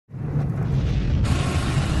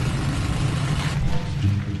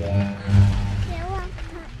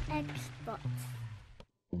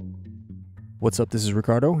What's up, this is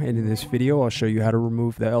Ricardo, and in this video I'll show you how to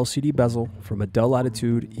remove the LCD bezel from a Dell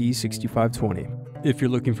Latitude E6520. If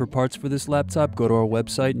you're looking for parts for this laptop, go to our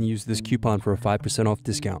website and use this coupon for a 5% off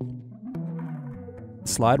discount.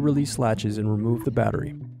 Slide release latches and remove the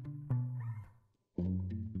battery.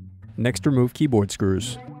 Next, remove keyboard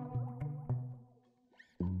screws.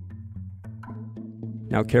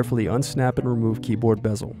 Now carefully unsnap and remove keyboard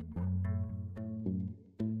bezel.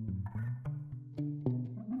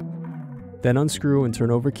 Then unscrew and turn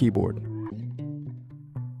over keyboard.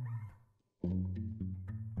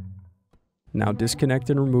 Now disconnect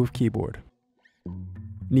and remove keyboard.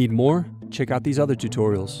 Need more? Check out these other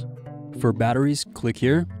tutorials. For batteries, click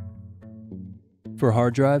here. For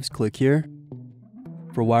hard drives, click here.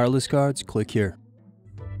 For wireless cards, click here.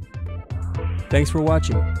 Thanks for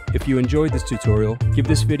watching. If you enjoyed this tutorial, give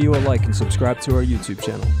this video a like and subscribe to our YouTube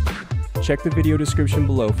channel. Check the video description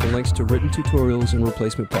below for links to written tutorials and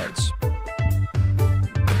replacement parts.